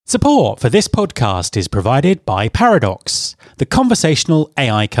Support for this podcast is provided by Paradox, the conversational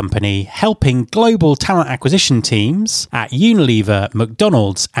AI company helping global talent acquisition teams at Unilever,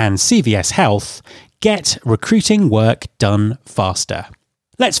 McDonald's, and CVS Health get recruiting work done faster.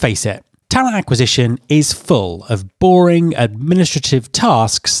 Let's face it, talent acquisition is full of boring administrative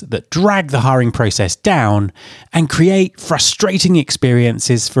tasks that drag the hiring process down and create frustrating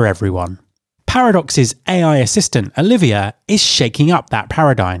experiences for everyone. Paradox's AI assistant, Olivia, is shaking up that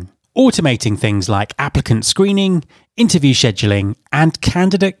paradigm, automating things like applicant screening, interview scheduling, and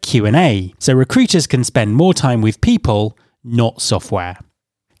candidate Q&A, so recruiters can spend more time with people, not software.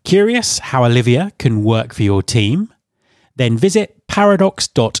 Curious how Olivia can work for your team? Then visit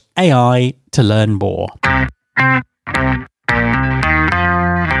paradox.ai to learn more.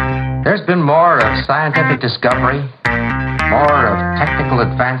 There's been more of scientific discovery, more of technical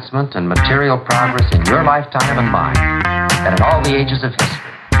advancement and material progress in your lifetime and mine than in all the ages of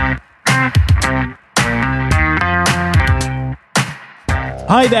history.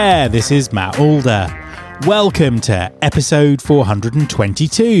 Hi there, this is Matt Alder. Welcome to episode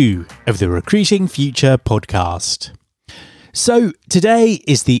 422 of the Recruiting Future podcast. So today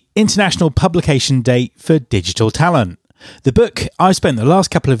is the international publication date for Digital Talent, the book I've spent the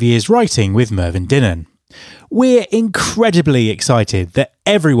last couple of years writing with Mervyn Dinnan. We're incredibly excited that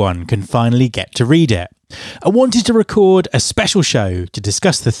everyone can finally get to read it. I wanted to record a special show to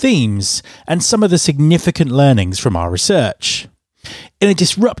discuss the themes and some of the significant learnings from our research. In a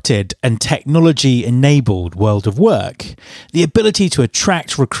disrupted and technology-enabled world of work, the ability to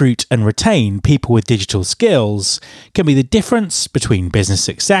attract, recruit and retain people with digital skills can be the difference between business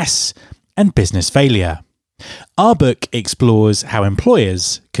success and business failure. Our book explores how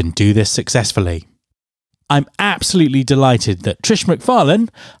employers can do this successfully. I'm absolutely delighted that Trish McFarlane,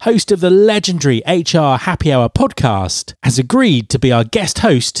 host of the legendary HR Happy Hour podcast, has agreed to be our guest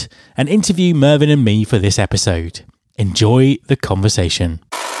host and interview Mervyn and me for this episode. Enjoy the conversation.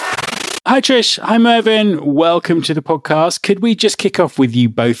 Hi Trish, hi Mervyn, welcome to the podcast. Could we just kick off with you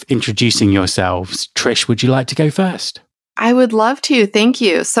both introducing yourselves? Trish, would you like to go first? I would love to, thank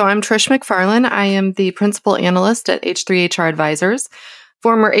you. So I'm Trish McFarlane. I am the principal analyst at H3 HR Advisors.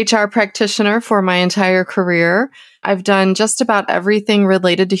 Former HR practitioner for my entire career. I've done just about everything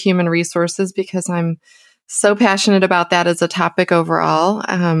related to human resources because I'm so passionate about that as a topic overall.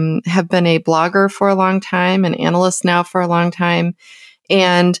 Have been a blogger for a long time, an analyst now for a long time,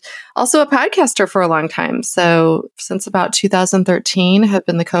 and also a podcaster for a long time. So since about 2013, have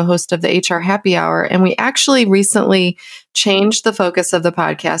been the co-host of the HR Happy Hour. And we actually recently changed the focus of the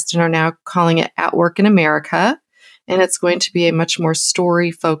podcast and are now calling it At Work in America. And it's going to be a much more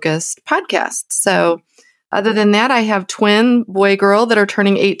story-focused podcast. So other than that, I have twin boy-girl that are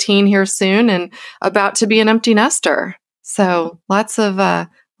turning 18 here soon and about to be an empty nester. So lots of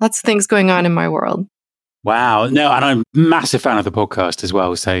things going on in my world. Wow. No, and I'm a massive fan of the podcast as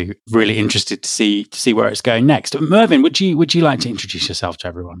well. So really interested to see where it's going next. Mervyn, would you like to introduce yourself to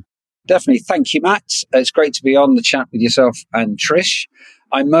everyone? Definitely. Thank you, Matt. It's great to be on the chat with yourself and Trish.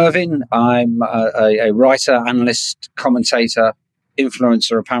 I'm Mervyn. I'm a writer, analyst, commentator,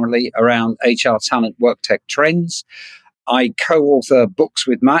 influencer, apparently, around HR talent work tech trends. I co-author books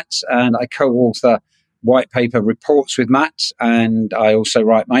with Matt, and I co-author white paper reports with Matt, and I also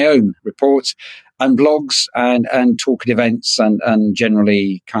write my own reports and blogs and talk at events and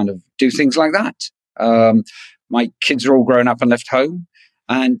generally kind of do things like that. My kids are all grown up and left home,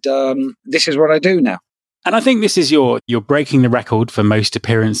 and this is what I do now. And I think this is you're breaking the record for most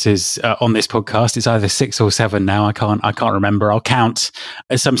appearances on this podcast. It's either 6 or 7 now. I can't remember. I'll count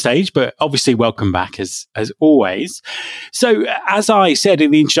at some stage, but obviously welcome back as always. So as I said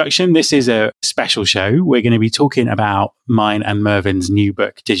in the introduction, this is a special show. We're going to be talking about mine and Mervyn's new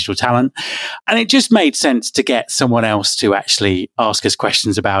book, Digital Talent. And it just made sense to get someone else to actually ask us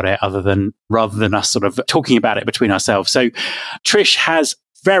questions about it rather than us sort of talking about it between ourselves. So Trish has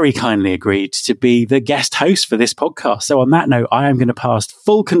very kindly agreed to be the guest host for this podcast. So on that note, I am going to pass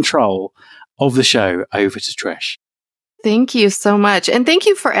full control of the show over to Trish. Thank you so much. And thank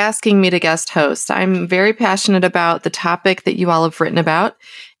you for asking me to guest host. I'm very passionate about the topic that you all have written about,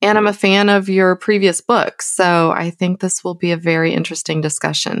 and I'm a fan of your previous books. So I think this will be a very interesting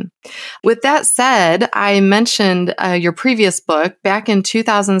discussion. With that said, I mentioned your previous book. Back in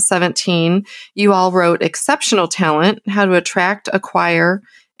 2017, you all wrote Exceptional Talent: How to Attract, Acquire,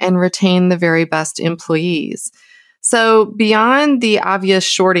 and Retain the Very Best Employees. So beyond the obvious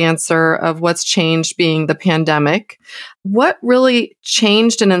short answer of what's changed being the pandemic, what really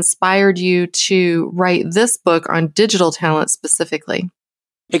changed and inspired you to write this book on digital talent specifically?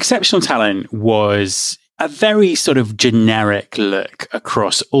 Exceptional Talent was a very sort of generic look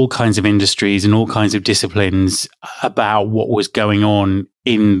across all kinds of industries and all kinds of disciplines about what was going on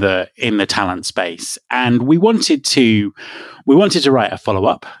in the talent space. And we wanted to write a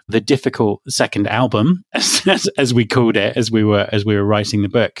follow-up, the difficult second album, as we called it, as we were writing the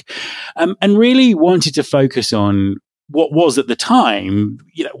book, and really wanted to focus on what was at the time,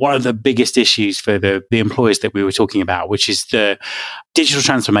 one of the biggest issues for the employers that we were talking about, which is the digital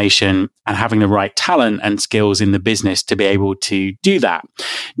transformation and having the right talent and skills in the business to be able to do that.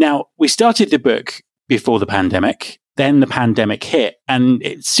 Now, we started the book before the pandemic. Then the pandemic hit, and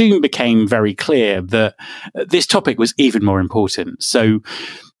it soon became very clear that this topic was even more important. So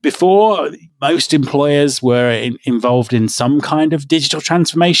before, most employers were involved in some kind of digital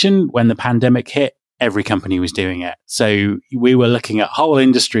transformation. When the pandemic hit, every company was doing it. So we were looking at whole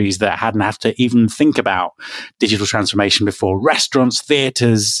industries that hadn't had to even think about digital transformation before. Restaurants,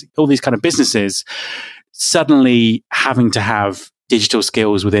 theaters, all these kind of businesses suddenly having to have digital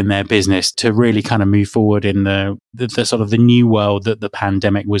skills within their business to really kind of move forward in the sort of the new world that the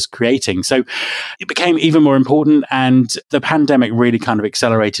pandemic was creating. So it became even more important, and the pandemic really kind of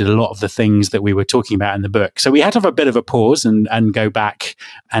accelerated a lot of the things that we were talking about in the book. So we had to have a bit of a pause and go back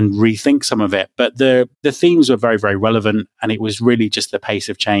and rethink some of it. But the themes were very, very relevant, and it was really just the pace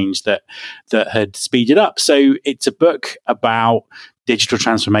of change that had speeded up. So it's a book about digital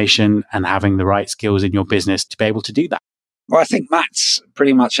transformation and having the right skills in your business to be able to do that. Well, I think Matt's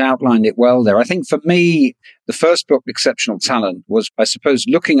pretty much outlined it well there. I think for me, the first book, Exceptional Talent, was, I suppose,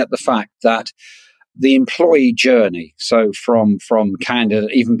 looking at the fact that the employee journey, so from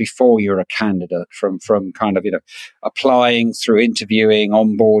candidate, even before you're a candidate, from kind of, applying through interviewing,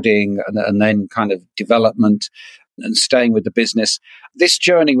 onboarding, and then kind of development and staying with the business, this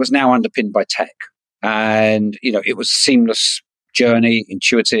journey was now underpinned by tech. And, it was seamless journey,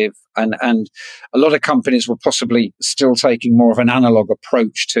 intuitive, and a lot of companies were possibly still taking more of an analog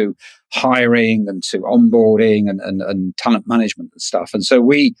approach to hiring and to onboarding and talent management and stuff. And so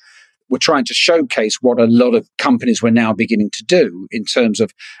we were trying to showcase what a lot of companies were now beginning to do in terms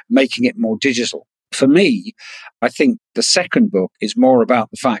of making it more digital. For me, I think the second book is more about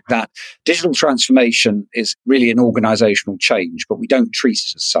the fact that digital transformation is really an organizational change, but we don't treat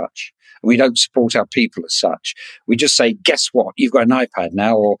it as such. We don't support our people as such. We just say, guess what? You've got an iPad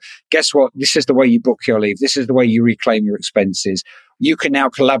now, or guess what? This is the way you book your leave. This is the way you reclaim your expenses. You can now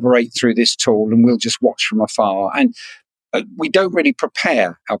collaborate through this tool, and we'll just watch from afar. And we don't really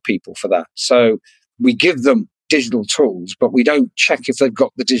prepare our people for that. So we give them digital tools, but we don't check if they've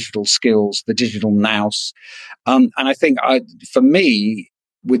got the digital skills, the digital nous. And I think for me,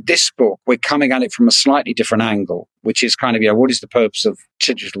 with this book, we're coming at it from a slightly different angle, which is kind of, what is the purpose of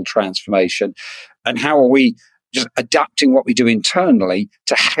digital transformation, and how are we just adapting what we do internally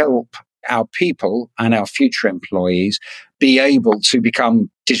to help our people and our future employees be able to become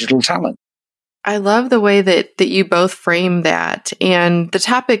digital talent. I love the way that you both frame that. And the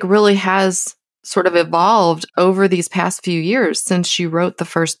topic really has sort of evolved over these past few years since you wrote the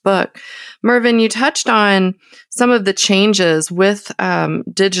first book. Mervyn, you touched on some of the changes with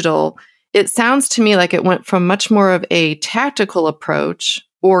digital. It sounds to me like it went from much more of a tactical approach,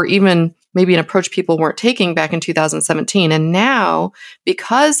 or even maybe an approach people weren't taking back in 2017. And now,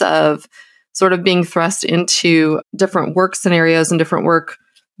 because of sort of being thrust into different work scenarios and different work,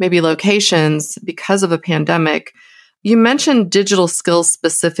 maybe locations because of a pandemic, you mentioned digital skills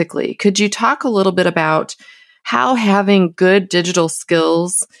specifically. Could you talk a little bit about how having good digital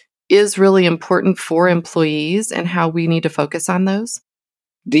skills is really important for employees and how we need to focus on those?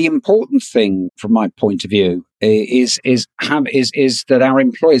 The important thing, from my point of view, is that our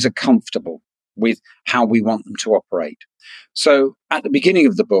employees are comfortable with how we want them to operate. So, at the beginning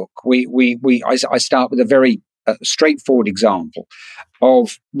of the book, I start with a very straightforward example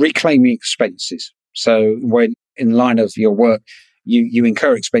of reclaiming expenses. So, when in line of your work, you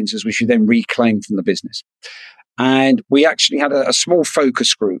incur expenses which you then reclaim from the business. And we actually had a small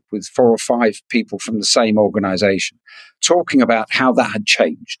focus group with 4 or 5 people from the same organization talking about how that had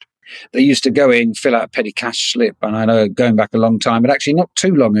changed. They used to go in, fill out a petty cash slip, and I know going back a long time, but actually not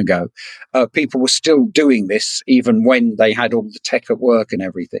too long ago, people were still doing this even when they had all the tech at work and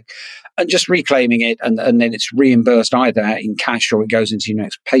everything, and just reclaiming it, and then it's reimbursed either in cash or it goes into your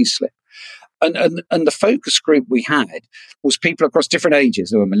next pay slip. And the focus group we had was people across different ages.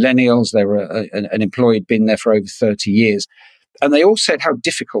 There were millennials, there were an employee who'd been there for over 30 years. And they all said how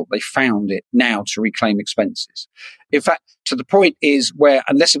difficult they found it now to reclaim expenses. In fact, to the point is where,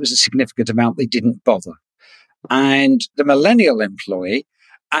 unless it was a significant amount, they didn't bother. And the millennial employee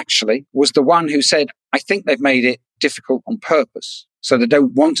actually was the one who said, I think they've made it difficult on purpose, So they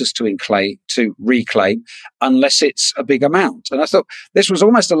don't want us to reclaim unless it's a big amount. And I thought this was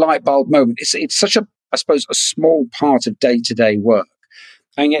almost a light bulb moment. It's such a, I suppose, a small part of day-to-day work.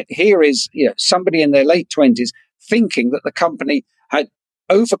 And yet here is, somebody in their late 20s thinking that the company had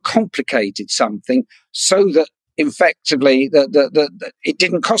overcomplicated something so that effectively that it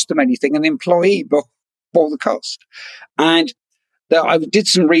didn't cost them anything and the employee bore the cost. And I did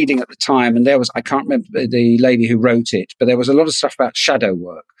some reading at the time, and I can't remember the lady who wrote it, but there was a lot of stuff about shadow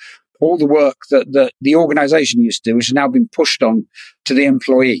work. All the work that the organization used to do, which has now been pushed on to the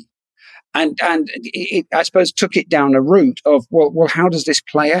employee. And it, I suppose, took it down a route of, well, how does this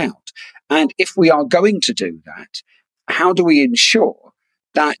play out? And if we are going to do that, how do we ensure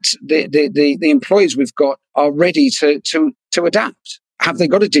that the employees we've got are ready to adapt? Have they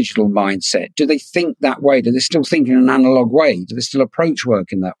got a digital mindset? Do they think that way? Do they still think in an analog way? Do they still approach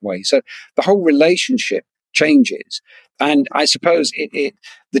work in that way? So the whole relationship changes. And I suppose the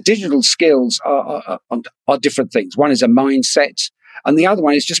digital skills are different things. One is a mindset, and the other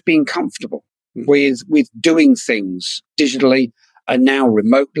one is just being comfortable with doing things digitally and now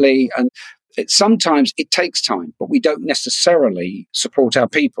remotely. And sometimes it takes time, but we don't necessarily support our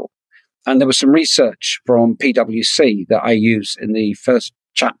people. And there was some research from PwC that I use in the first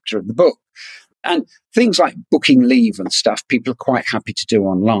chapter of the book. And things like booking leave and stuff, people are quite happy to do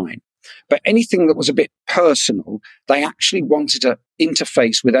online. But anything that was a bit personal, they actually wanted to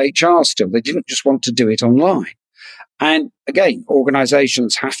interface with HR still. They didn't just want to do it online. And again,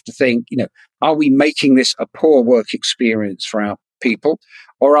 organizations have to think, are we making this a poor work experience for our people?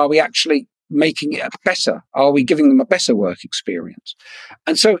 Or are we actually making it better? Are we giving them a better work experience?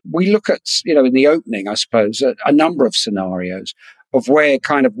 And so we look at, in the opening, I suppose, a number of scenarios of where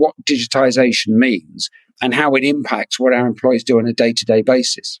kind of what digitization means and how it impacts what our employees do on a day-to-day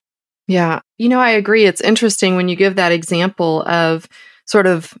basis. Yeah. I agree. It's interesting when you give that example of sort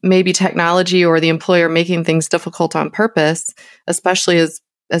of maybe technology or the employer making things difficult on purpose, especially as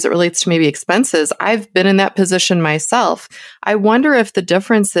it relates to maybe expenses. I've been in that position myself. I wonder if the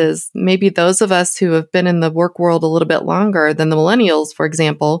difference is maybe those of us who have been in the work world a little bit longer than the millennials, for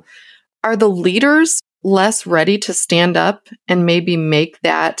example, are the leaders less ready to stand up and maybe make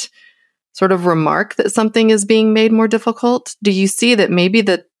that sort of remark that something is being made more difficult? Do you see that maybe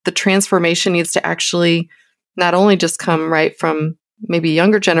the transformation needs to actually not only just come right from maybe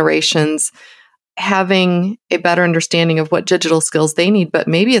younger generations having a better understanding of what digital skills they need, but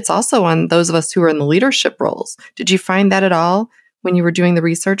maybe it's also on those of us who are in the leadership roles? Did you find that at all when you were doing the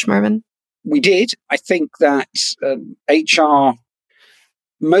research, Mervyn? We did. I think that HR,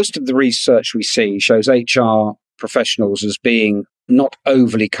 most of the research we see shows HR professionals as being not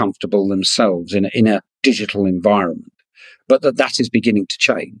overly comfortable themselves in a digital environment, but that is beginning to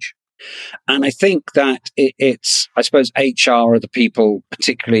change. And I think that it's, I suppose, HR are the people,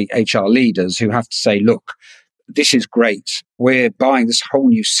 particularly HR leaders, who have to say, look, this is great. We're buying this whole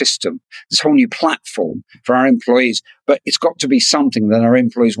new system, this whole new platform for our employees, but it's got to be something that our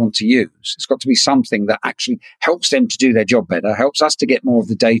employees want to use. It's got to be something that actually helps them to do their job better, helps us to get more of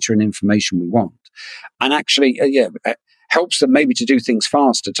the data and information we want, and actually, helps them maybe to do things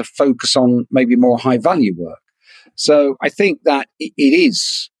faster, to focus on maybe more high value work. So I think that it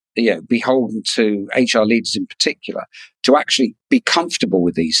is beholden to HR leaders in particular to actually be comfortable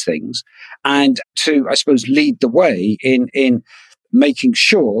with these things and to, I suppose, lead the way in making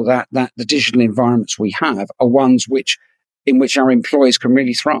sure that the digital environments we have are ones in which our employees can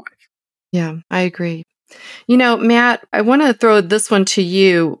really thrive. Yeah, I agree. Matt, I want to throw this one to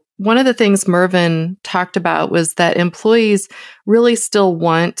you. One of the things Mervyn talked about was that employees really still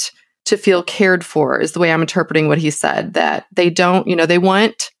want to feel cared for, is the way I'm interpreting what he said, that they don't, they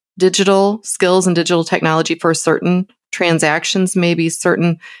want digital skills and digital technology for certain transactions, maybe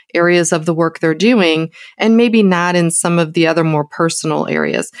certain areas of the work they're doing, and maybe not in some of the other more personal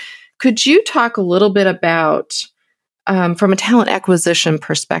areas. Could you talk a little bit about, from a talent acquisition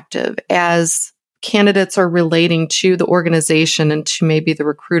perspective, as candidates are relating to the organization and to maybe the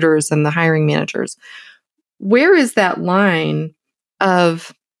recruiters and the hiring managers, where is that line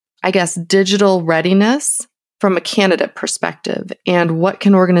of, I guess, digital readiness from a candidate perspective, and what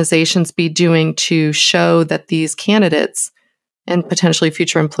can organizations be doing to show that these candidates and potentially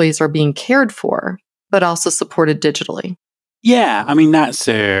future employees are being cared for, but also supported digitally? Yeah, that's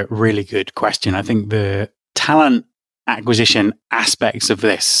a really good question. I think the talent acquisition aspects of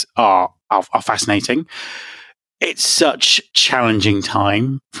this are fascinating. It's such a challenging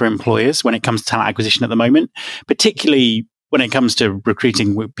time for employers when it comes to talent acquisition at the moment, particularly when it comes to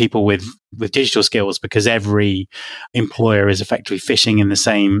recruiting people with digital skills, because every employer is effectively fishing in the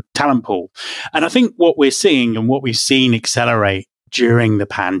same talent pool. And I think what we're seeing and what we've seen accelerate during the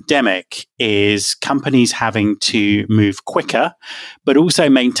pandemic is companies having to move quicker, but also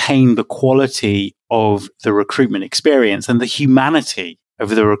maintain the quality of the recruitment experience and the humanity of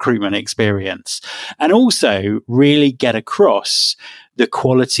the recruitment experience, and also really get across the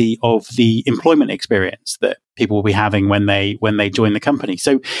quality of the employment experience that people will be having when they join the company.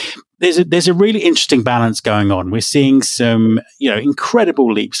 So there's a really interesting balance going on. We're seeing some,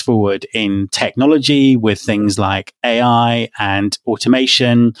 incredible leaps forward in technology with things like AI and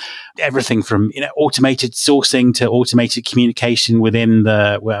automation, everything from automated sourcing to automated communication within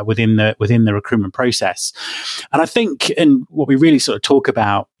the recruitment process. And I think, and what we really sort of talk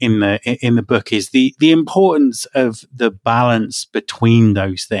about in the book is the importance of the balance between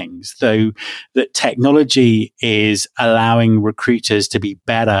those things, though that technology is allowing recruiters to be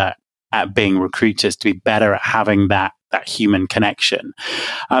better at being recruiters, to be better at having that human connection.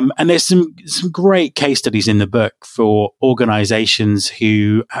 And there's some great case studies in the book for organizations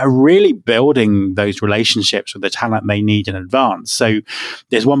who are really building those relationships with the talent they need in advance. So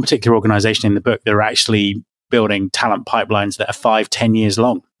there's one particular organization in the book that are actually building talent pipelines that are 5-10 years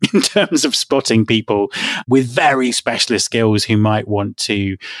long in terms of spotting people with very specialist skills who might want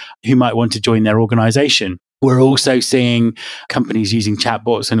to join their organization. We're also seeing companies using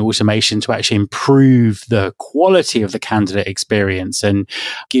chatbots and automation to actually improve the quality of the candidate experience and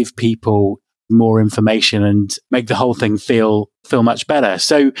give people more information and make the whole thing feel much better.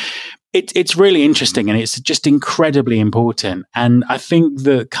 So it's really interesting, and it's just incredibly important. And I think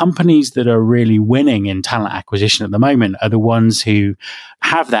the companies that are really winning in talent acquisition at the moment are the ones who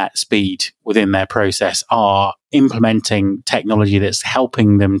have that speed within their process, are implementing technology that's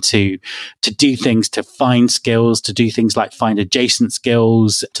helping them to do things, to find skills, to do things like find adjacent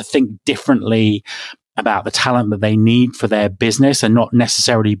skills, to think differently about the talent that they need for their business and not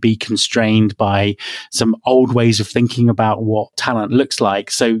necessarily be constrained by some old ways of thinking about what talent looks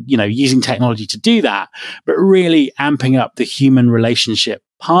like. So, using technology to do that, but really amping up the human relationship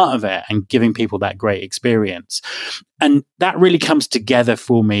part of it and giving people that great experience. And that really comes together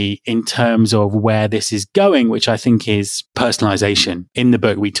for me in terms of where this is going, which I think is personalization. In the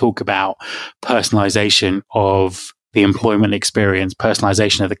book, we talk about personalization of the employment experience,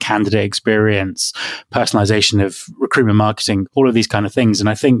 personalization of the candidate experience, personalization of recruitment marketing, all of these kind of things. And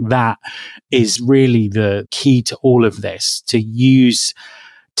I think that is really the key to all of this, to use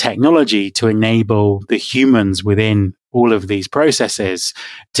technology to enable the humans within all of these processes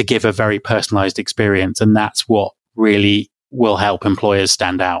to give a very personalized experience. And that's what really will help employers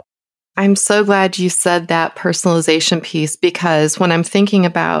stand out. I'm so glad you said that personalization piece, because when I'm thinking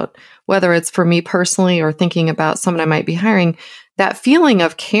about whether it's for me personally or thinking about someone I might be hiring, that feeling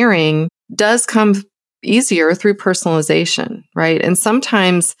of caring does come easier through personalization, right? And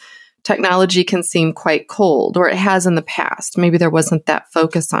sometimes technology can seem quite cold, or it has in the past. Maybe there wasn't that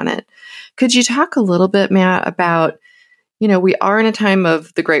focus on it. Could you talk a little bit, Matt, about, we are in a time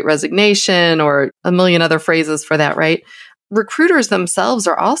of the Great Resignation or a million other phrases for that, right? Recruiters themselves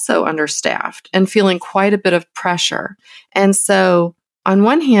are also understaffed and feeling quite a bit of pressure. And so on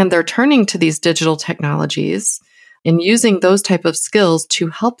one hand, they're turning to these digital technologies and using those type of skills to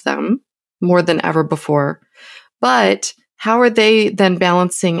help them more than ever before. But how are they then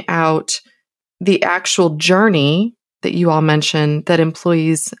balancing out the actual journey that you all mentioned that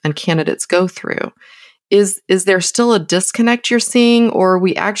employees and candidates go through? Is there still a disconnect you're seeing, or are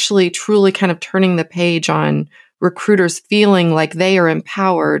we actually truly kind of turning the page on recruiters feeling like they are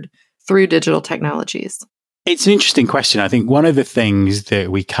empowered through digital technologies? It's an interesting question. I think one of the things that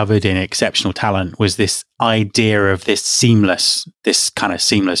we covered in Exceptional Talent was this idea of this kind of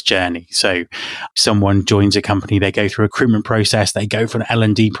seamless journey. So someone joins a company, they go through a recruitment process, they go through an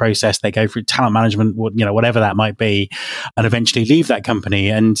L&D process, they go through talent management, whatever that might be, and eventually leave that company.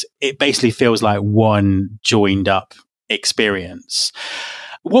 And it basically feels like one joined up experience.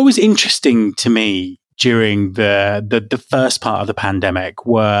 What was interesting to me during the first part of the pandemic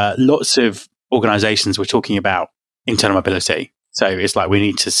were lots of organizations were talking about internal mobility. So it's like we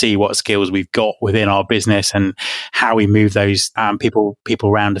need to see what skills we've got within our business and how we move those people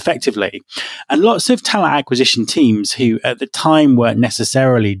around effectively. And lots of talent acquisition teams who at the time weren't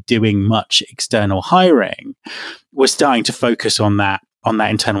necessarily doing much external hiring were starting to focus on that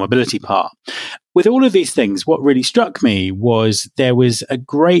internal mobility part. With all of these things, what really struck me was there was a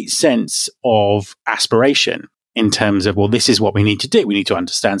great sense of aspiration in terms of, well, this is what we need to do. We need to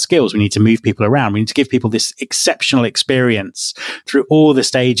understand skills. We need to move people around. We need to give people this exceptional experience through all the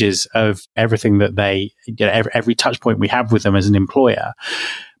stages of everything that they, every touch point we have with them as an employer.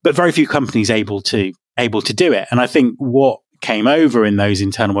 But very few companies able to do it. And I think what came over in those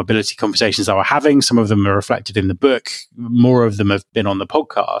internal mobility conversations I were having. Some of them are reflected in the book. More of them have been on the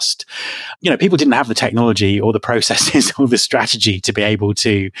podcast. People didn't have the technology or the processes or the strategy to be able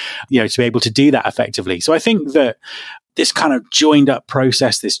to, do that effectively. So I think that this kind of joined up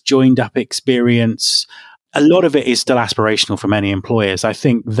process, this joined up experience, a lot of it is still aspirational for many employers. I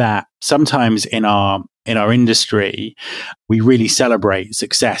think that sometimes in our industry, we really celebrate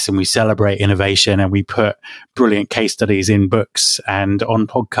success and we celebrate innovation, and we put brilliant case studies in books and on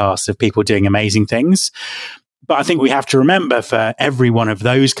podcasts of people doing amazing things. But I think we have to remember, for every one of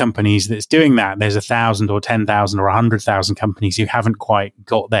those companies that's doing that, there's 1,000 or 10,000 or 100,000 companies who haven't quite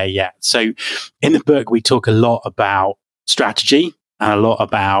got there yet. So in the book, we talk a lot about strategy and a lot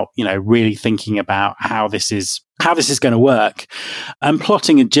about, really thinking about how this is going to work, and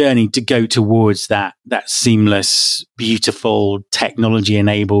plotting a journey to go towards that seamless, beautiful,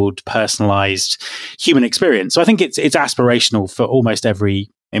 technology-enabled, personalized human experience. So I think it's aspirational for almost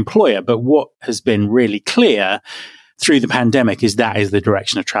every employer. But what has been really clear through the pandemic is that is the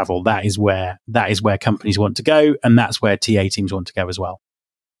direction of travel. That is where companies want to go, and that's where TA teams want to go as well.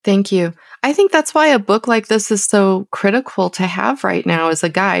 Thank you. I think that's why a book like this is so critical to have right now as a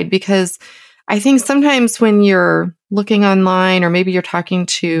guide, because I think sometimes when you're looking online, or maybe you're talking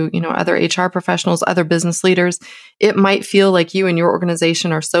to, other HR professionals, other business leaders, it might feel like you and your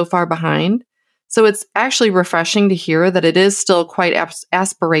organization are so far behind. So it's actually refreshing to hear that it is still quite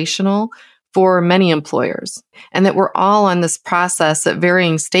aspirational for many employers, and that we're all on this process at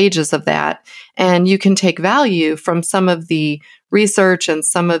varying stages of that. And you can take value from some of the research and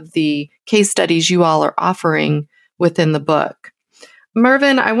some of the case studies you all are offering within the book.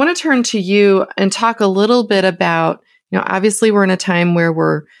 Mervyn, I want to turn to you and talk a little bit about, obviously we're in a time where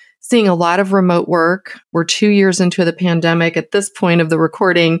we're seeing a lot of remote work. We're 2 years into the pandemic at this point of the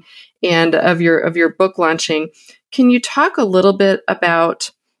recording and of your book launching. Can you talk a little bit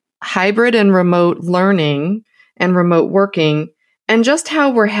about hybrid and remote learning and remote working, and just how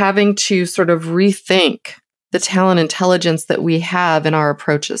we're having to sort of rethink the talent intelligence that we have in our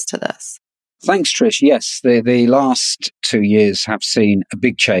approaches to this? Thanks, Trish. Yes, the last 2 years have seen a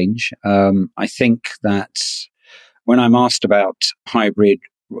big change. I think that when I'm asked about hybrid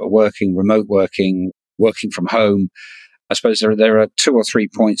working, remote working, working from home, I suppose there are 2 or 3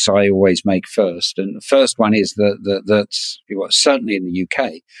 points I always make first. And the first one is that certainly in the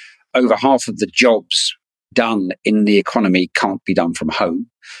UK, over half of the jobs done in the economy can't be done from home.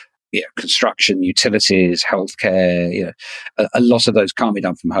 Construction, utilities, healthcare, a lot of those can't be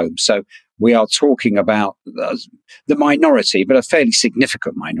done from home. So we are talking about the minority, but a fairly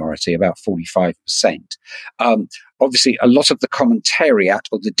significant minority, about 45%. Obviously, a lot of the commentariat,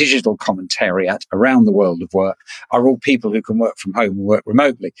 or the digital commentariat around the world of work, are all people who can work from home and work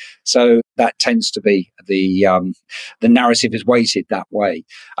remotely. So that tends to be the narrative is weighted that way.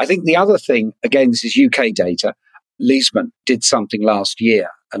 I think the other thing, again, this is UK data. Leesman did something last year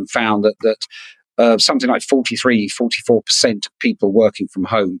and found that something like 44% of people working from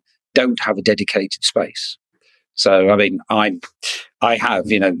home don't have a dedicated space. So, I mean, I have,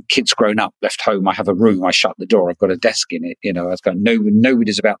 kids grown up, left home. I have a room. I shut the door. I've got a desk in it. I've got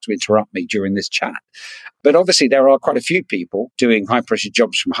nobody's about to interrupt me during this chat. But obviously, there are quite a few people doing high pressure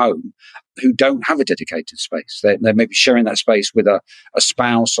jobs from home who don't have a dedicated space. They may be sharing that space with a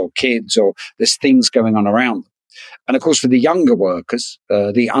spouse or kids, or there's things going on around them. And of course, for the younger workers,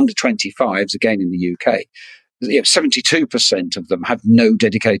 the under 25s, again in the UK, 72% of them have no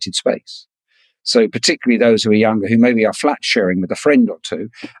dedicated space. So particularly those who are younger, who maybe are flat sharing with a friend or two,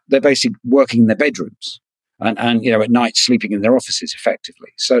 they're basically working in their bedrooms and at night sleeping in their offices effectively.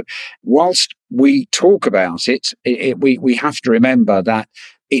 So whilst we talk about it, we have to remember that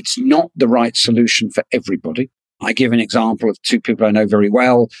it's not the right solution for everybody. I give an example of 2 people I know very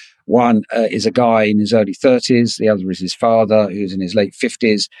well. One is a guy in his early 30s. The other is his father, who's in his late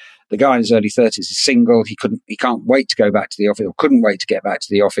 50s. The guy in his early 30s is single. He can't wait to go back to the office, or couldn't wait to get back to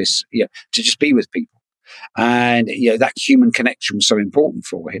the office, to just be with people. And that human connection was so important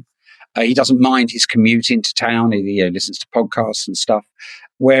for him. He doesn't mind his commute into town. He listens to podcasts and stuff.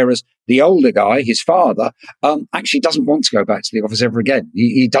 Whereas the older guy, his father, actually doesn't want to go back to the office ever again.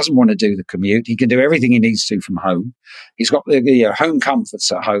 He doesn't want to do the commute. He can do everything he needs to from home. He's got the home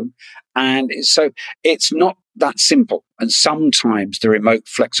comforts at home. And so it's not that simple. And sometimes the remote,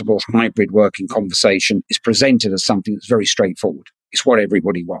 flexible, hybrid working conversation is presented as something that's very straightforward. It's what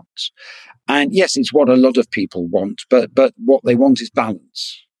everybody wants. And yes, it's what a lot of people want, but what they want is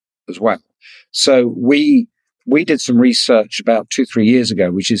balance as well. So we did some research about 2-3 years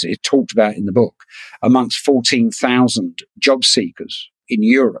ago, which is it talked about in the book, amongst 14,000 job seekers in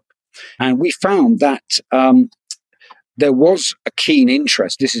Europe. And we found that there was a keen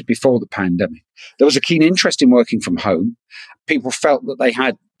interest. This is before the pandemic. There was a keen interest in working from home. People felt that they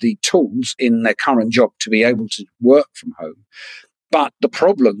had the tools in their current job to be able to work from home. But the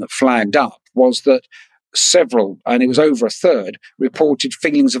problem that flagged up was that several, and it was over a third, reported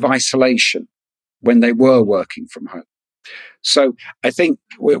feelings of isolation when they were working from home. So I think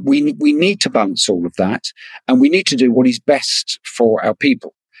we need to balance all of that, and we need to do what is best for our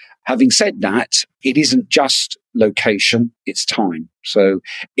people. Having said that, it isn't just location, it's time. So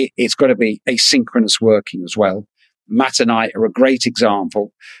it's got to be asynchronous working as well. Matt and I are a great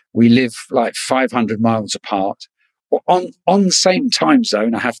example. We live like 500 miles apart, or on the same time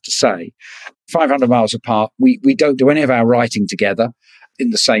zone, I have to say. 500 miles apart, we don't do any of our writing together in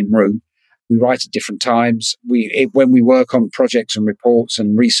the same room. We write at different times. When we work on projects and reports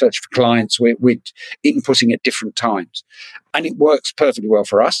and research for clients, we're inputting at different times. And it works perfectly well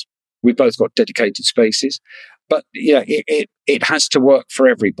for us. We've both got dedicated spaces. But yeah, it has to work for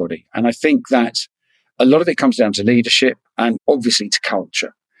everybody. And I think that a lot of it comes down to leadership and obviously to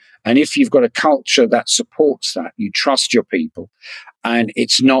culture. And if you've got a culture that supports that, you trust your people, and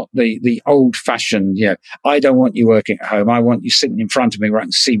it's not the old-fashioned, I don't want you working at home, I want you sitting in front of me where I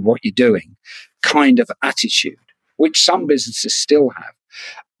can see what you're doing kind of attitude, which some businesses still have,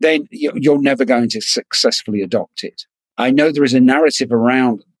 then you're never going to successfully adopt it. I know there is a narrative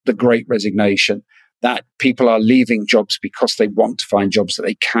around the Great Resignation that people are leaving jobs because they want to find jobs that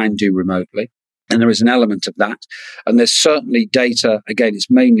they can do remotely. And there is an element of that. And there's certainly data, again, it's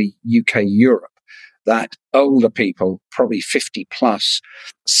mainly UK, Europe, that older people, probably 50 plus,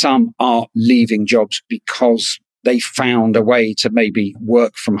 some are leaving jobs because they found a way to maybe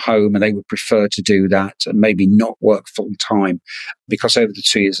work from home and they would prefer to do that and maybe not work full time because over the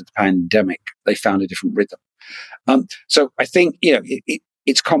 2 years of the pandemic, they found a different rhythm. So I think,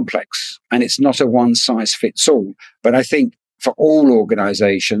 it's complex and it's not a one size fits all, but I think for all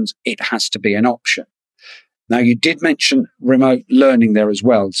organizations, it has to be an option. Now, you did mention remote learning there as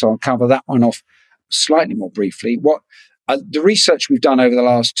well, so I'll cover that one off slightly more briefly. What the research we've done over the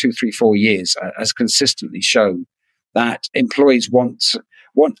last 2, 3, 4 years has consistently shown that employees want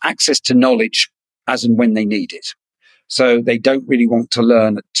access to knowledge as and when they need it. So they don't really want to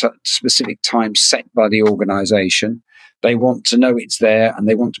learn at specific times set by the organization. They want to know it's there and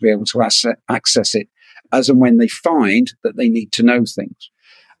they want to be able to access it as and when they find that they need to know things.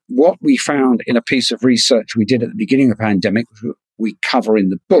 What we found in a piece of research we did at the beginning of the pandemic, which we cover in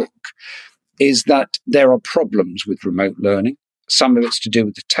the book, is that there are problems with remote learning. Some of it's to do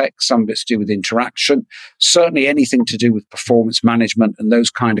with the tech, some of it's to do with interaction, certainly anything to do with performance management and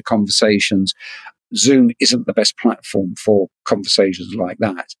those kind of conversations. Zoom isn't the best platform for conversations like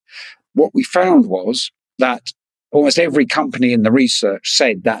that. What we found was that almost every company in the research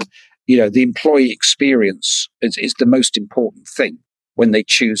said that the employee experience is the most important thing when they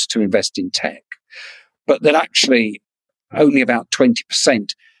choose to invest in tech. But that actually only about 20%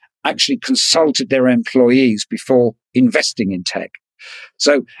 actually consulted their employees before investing in tech.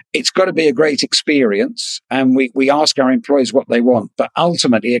 So it's got to be a great experience. And we ask our employees what they want. But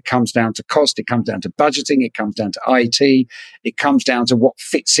ultimately, it comes down to cost. It comes down to budgeting. It comes down to IT. It comes down to what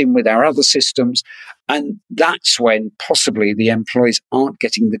fits in with our other systems. And that's when possibly the employees aren't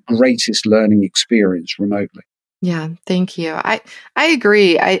getting the greatest learning experience remotely. Yeah, thank you. I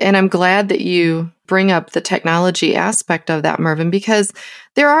agree. And I'm glad that you bring up the technology aspect of that, Mervyn, because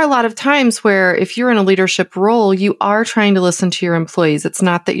there are a lot of times where if you're in a leadership role, you are trying to listen to your employees. It's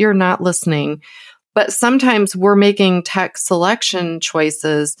not that you're not listening, but sometimes we're making tech selection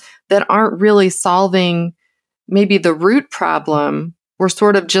choices that aren't really solving maybe the root problem. We're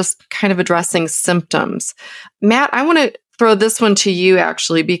sort of just kind of addressing symptoms. Matt, I want to throw this one to you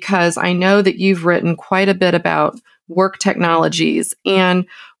actually, because I know that you've written quite a bit about work technologies. And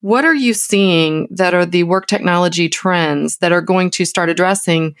what are you seeing that are the work technology trends that are going to start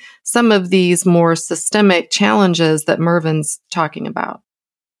addressing some of these more systemic challenges that Mervyn's talking about?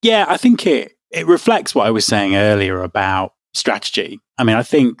 Yeah, I think it reflects what I was saying earlier about strategy. I mean, I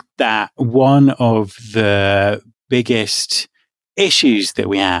think that one of the biggest issues that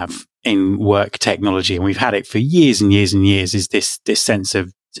we have in work technology, and we've had it for years and years and years, is this sense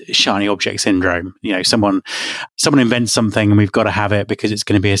of shiny object syndrome. Someone invents something and we've got to have it because it's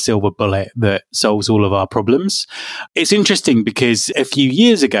going to be a silver bullet that solves all of our problems. It's interesting because a few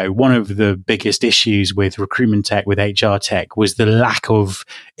years ago, one of the biggest issues with recruitment tech, with HR tech, was the lack of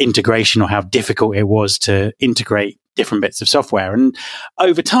integration, or how difficult it was to integrate different bits of software. And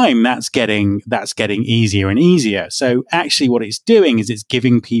over time, that's getting easier and easier. So actually what it's doing is it's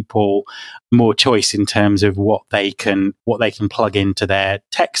giving people more choice in terms of what they can plug into their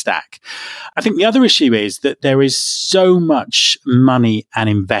tech stack. I think the other issue is that there is so much money and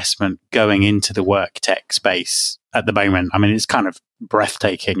investment going into the work tech space at the moment. I mean, it's kind of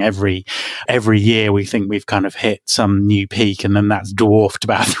breathtaking. Every year we think we've kind of hit some new peak, and then that's dwarfed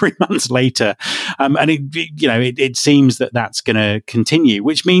about 3 months later. And it seems that that's going to continue,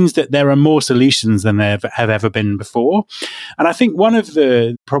 which means that there are more solutions than there have ever been before. And I think one of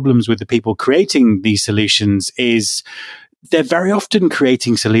the problems with the people creating these solutions is they're very often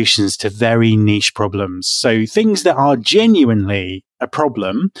creating solutions to very niche problems. So things that are genuinely a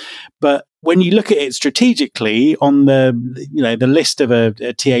problem, but when you look at it strategically on the list of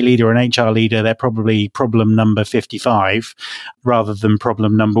a TA leader or an HR leader, they're probably problem number 55 rather than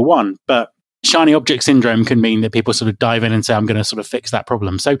problem number 1. But shiny object syndrome can mean that people sort of dive in and say, I'm going to sort of fix that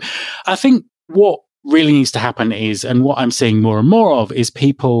problem. So I think what really needs to happen is, and what I'm seeing more and more of, is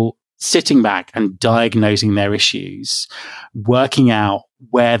people sitting back and diagnosing their issues, working out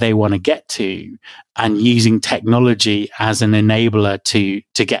where they want to get to, and using technology as an enabler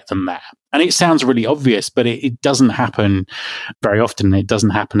to get them there. And it sounds really obvious, but it doesn't happen very often. It doesn't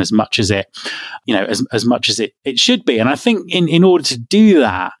happen as much as as much as it should be. And I think in order to do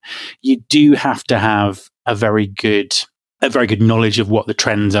that, you do have to have a very good knowledge of what the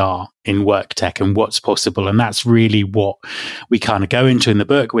trends are in work tech and what's possible. And that's really what we kind of go into in the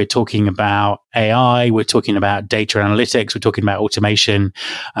book. We're talking about AI, we're talking about data analytics, we're talking about automation,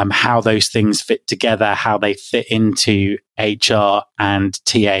 how those things fit together, how they fit into HR and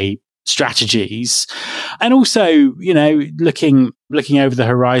TA strategies. And also, looking over the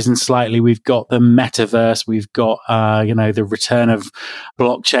horizon slightly, we've got the metaverse, we've got the return of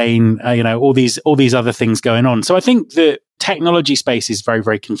blockchain, all these other things going on. So I think the technology space is very,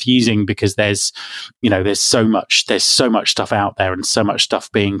 very confusing because there's so much stuff out there and so much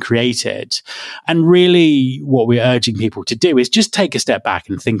stuff being created. And really what we're urging people to do is just take a step back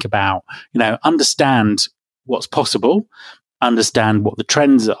and think about, understand what's possible, understand what the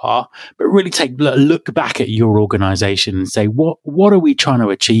trends are, but really take a look back at your organization and say, what are we trying to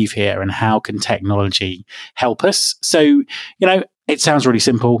achieve here, and how can technology help us? So, it sounds really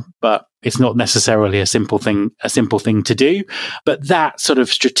simple, but it's not necessarily a simple thing to do. But that sort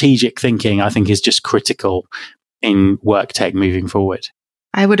of strategic thinking, I think, is just critical in work tech moving forward.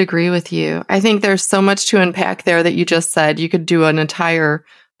 I would agree with you. I think there's so much to unpack there that you just said. You could do an entire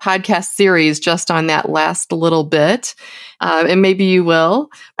podcast series just on that last little bit. And maybe you will.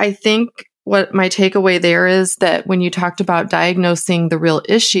 I think what my takeaway there is that when you talked about diagnosing the real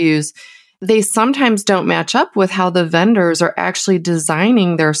issues, they sometimes don't match up with how the vendors are actually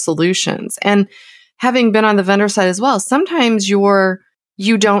designing their solutions. And having been on the vendor side as well, sometimes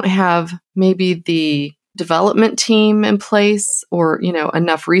you don't have maybe the development team in place or,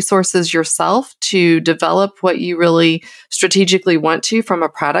 enough resources yourself to develop what you really strategically want to from a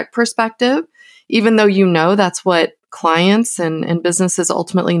product perspective, even though that's what clients and businesses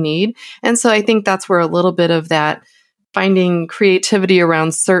ultimately need. And so I think that's where a little bit of that finding creativity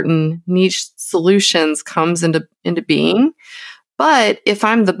around certain niche solutions comes into being. But if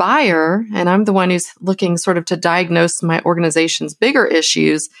I'm the buyer and I'm the one who's looking sort of to diagnose my organization's bigger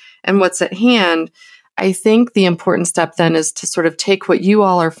issues and what's at hand, I think the important step then is to sort of take what you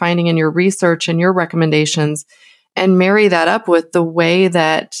all are finding in your research and your recommendations and marry that up with the way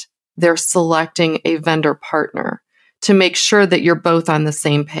that they're selecting a vendor partner to make sure that you're both on the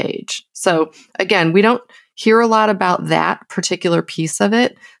same page. So again, we don't hear a lot about that particular piece of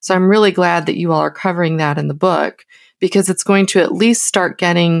it. So I'm really glad that you all are covering that in the book, because it's going to at least start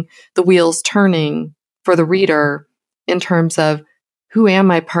getting the wheels turning for the reader in terms of, who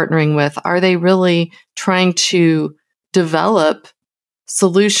am I partnering with? Are they really trying to develop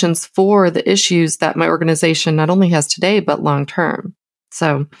solutions for the issues that my organization not only has today, but long term?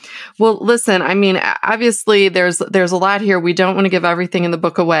 So, well, listen, I mean, obviously there's a lot here. We don't want to give everything in the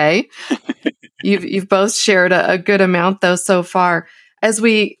book away. You've both shared a good amount though so far. As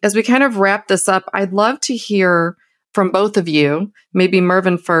we kind of wrap this up, I'd love to hear from both of you, maybe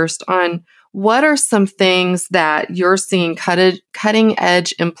Mervyn first, on what are some things that you're seeing cutting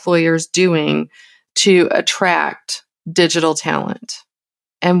edge employers doing to attract digital talent?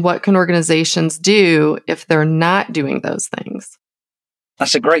 And what can organizations do if they're not doing those things?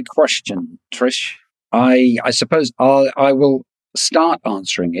 That's a great question, Trish. I suppose I will start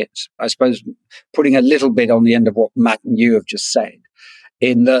answering it, I suppose, putting a little bit on the end of what Matt and you have just said,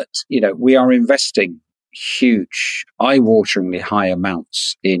 in that, we are investing huge, eye-wateringly high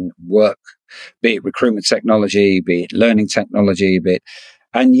amounts in work, be it recruitment technology, be it learning technology,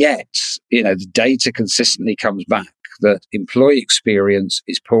 and yet, the data consistently comes back that employee experience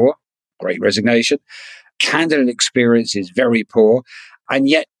is poor. Great Resignation. Candidate experience is very poor. And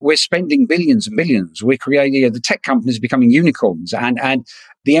yet we're spending billions and billions. We're creating, the tech companies are becoming unicorns, and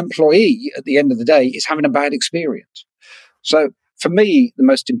the employee at the end of the day is having a bad experience. So for me, the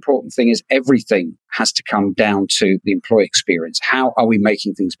most important thing is everything has to come down to the employee experience. How are we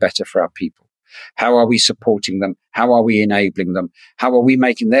making things better for our people? How are we supporting them? How are we enabling them? How are we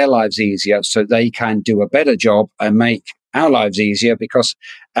making their lives easier so they can do a better job and make our lives easier because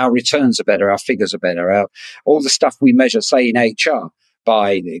our returns are better, our figures are better, all the stuff we measure, say in HR,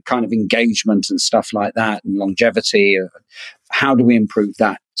 by the kind of engagement and stuff like that and longevity. How do we improve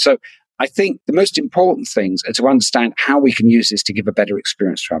that? So I think the most important things are to understand how we can use this to give a better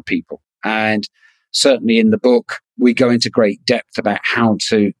experience to our people. And certainly in the book, we go into great depth about how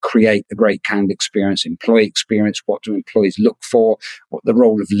to create a great candidate experience, employee experience, what do employees look for, what the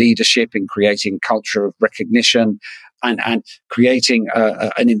role of leadership in creating culture of recognition and creating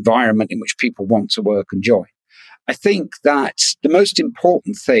an environment in which people want to work and joy. I think that the most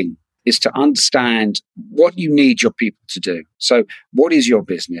important thing is to understand what you need your people to do. So what is your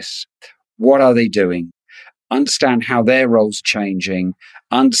business? What are they doing? Understand how their roles are changing.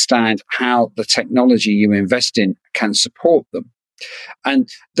 Understand how the technology you invest in can support them. And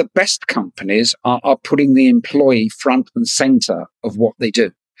the best companies are putting the employee front and center of what they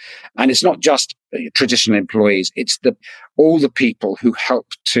do. And it's not just traditional employees, it's all the people who help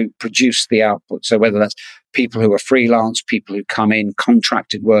to produce the output. So whether that's people who are freelance, people who come in,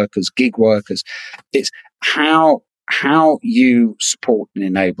 contracted workers, gig workers, it's how you support and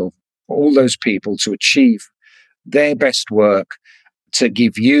enable all those people to achieve their best work to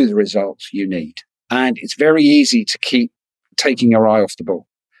give you the results you need. And it's very easy to keep taking your eye off the ball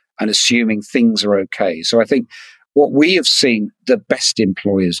and assuming things are okay. So I think what we have seen the best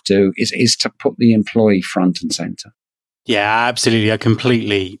employers do is to put the employee front and center. Yeah, absolutely. I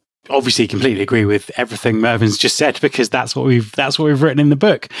completely agree with everything Mervyn's just said, because that's what we've written in the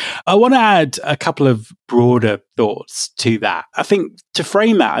book. I want to add a couple of broader thoughts to that. I think to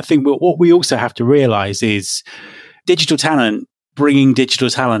frame that, I think what we also have to realize is digital talent, bringing digital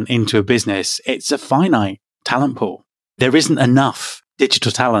talent into a business, it's a finite talent pool. There isn't enough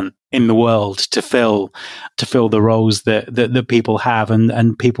digital talent in the world to fill the roles that people have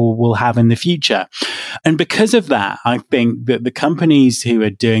and people will have in the future. And because of that, I think that the companies who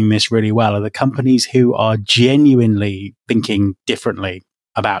are doing this really well are the companies who are genuinely thinking differently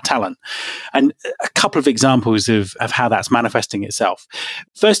about talent. And a couple of examples of how that's manifesting itself.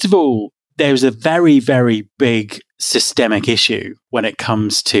 First of all, there's a very, very big systemic issue when it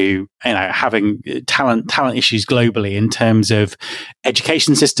comes to having talent issues globally in terms of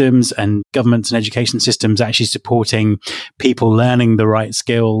education systems and governments and education systems actually supporting people learning the right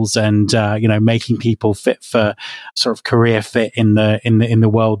skills and making people fit for sort of career fit in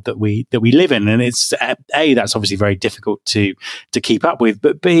the world that we live in. And it's that's obviously very difficult to keep up with,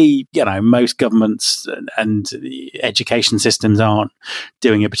 but B, most governments and education systems aren't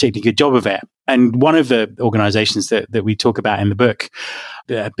doing a particularly good job of it. And one of the organizations that we talk about in the book,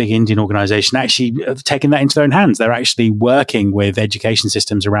 a big Indian organization, actually have taken that into their own hands. They're actually working with education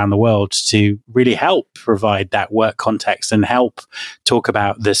systems around the world to really help provide that work context and help talk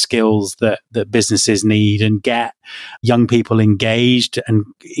about the skills that businesses need and get young people engaged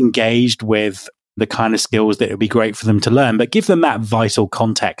with the kind of skills that it would be great for them to learn, but give them that vital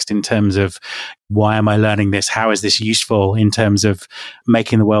context in terms of why am I learning this? How is this useful in terms of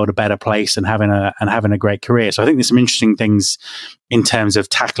making the world a better place and having a great career? So I think there's some interesting things in terms of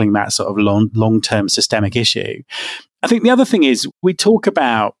tackling that sort of long-term systemic issue. I think the other thing is we talk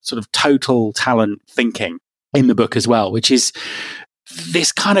about sort of total talent thinking in the book as well, which is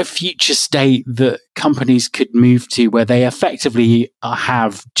this kind of future state that companies could move to where they effectively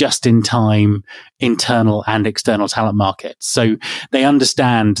have just-in-time internal and external talent markets. So they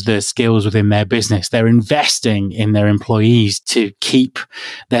understand the skills within their business. They're investing in their employees to keep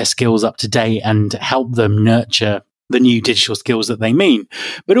their skills up to date and help them nurture the new digital skills that they mean.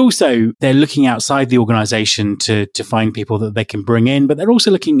 But also they're looking outside the organization to find people that they can bring in, but they're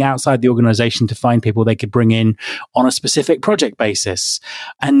also looking outside the organization to find people they could bring in on a specific project basis.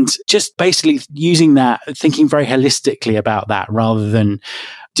 And just basically using that, thinking very holistically about that rather than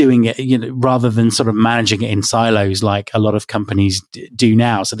doing it, rather than sort of managing it in silos like a lot of companies do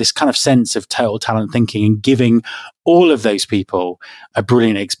now. So this kind of sense of total talent thinking and giving all of those people a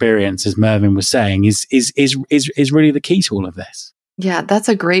brilliant experience, as Mervyn was saying, is really the key to all of this. Yeah, that's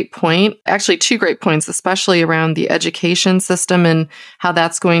a great point. Actually, two great points, especially around the education system and how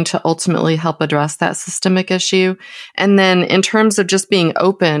that's going to ultimately help address that systemic issue. And then in terms of just being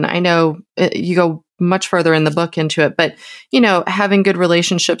open, I know you go much further in the book into it. But, having good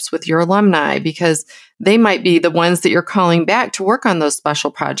relationships with your alumni, because they might be the ones that you're calling back to work on those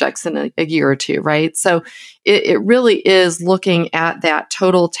special projects in a year or two, right? So it really is looking at that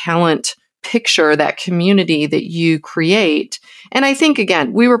total talent picture, that community that you create. And I think,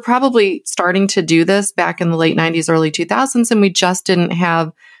 again, we were probably starting to do this back in the late 90s, early 2000s, and we just didn't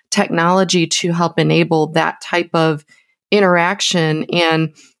have technology to help enable that type of interaction.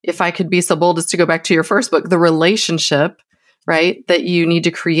 And if I could be so bold as to go back to your first book, the relationship, right, that you need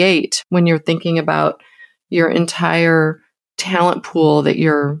to create when you're thinking about your entire talent pool that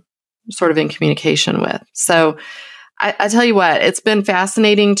you're sort of in communication with. So I tell you what, it's been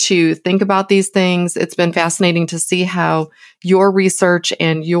fascinating to think about these things. It's been fascinating to see how your research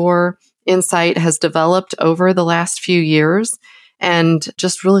and your insight has developed over the last few years. And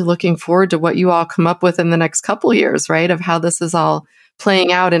just really looking forward to what you all come up with in the next couple of years, right? Of how this is all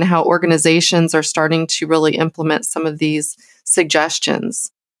playing out and how organizations are starting to really implement some of these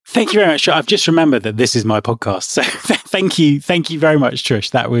suggestions. Thank you very much. I've just remembered that this is my podcast. So thank you very much,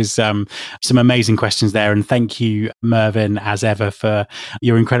 Trish. That was some amazing questions there. And thank you, Mervyn, as ever, for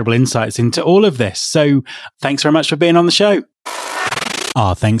your incredible insights into all of this. So thanks very much for being on the show.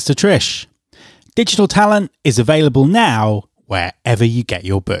 Our thanks to Trish. Digital Talent is available now wherever you get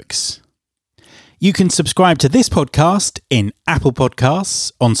your books. You can subscribe to this podcast in Apple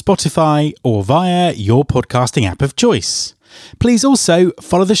Podcasts, on Spotify, or via your podcasting app of choice. Please also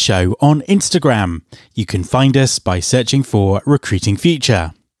follow the show on Instagram. You can find us by searching for Recruiting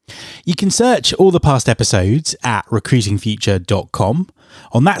Future. You can search all the past episodes at recruitingfuture.com.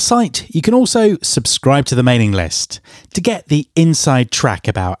 On that site, you can also subscribe to the mailing list to get the inside track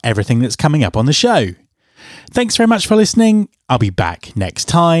about everything that's coming up on the show. Thanks very much for listening. I'll be back next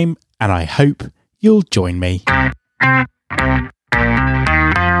time, and I hope you'll join me.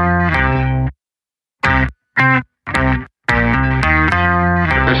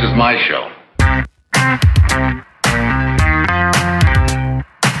 This is my show.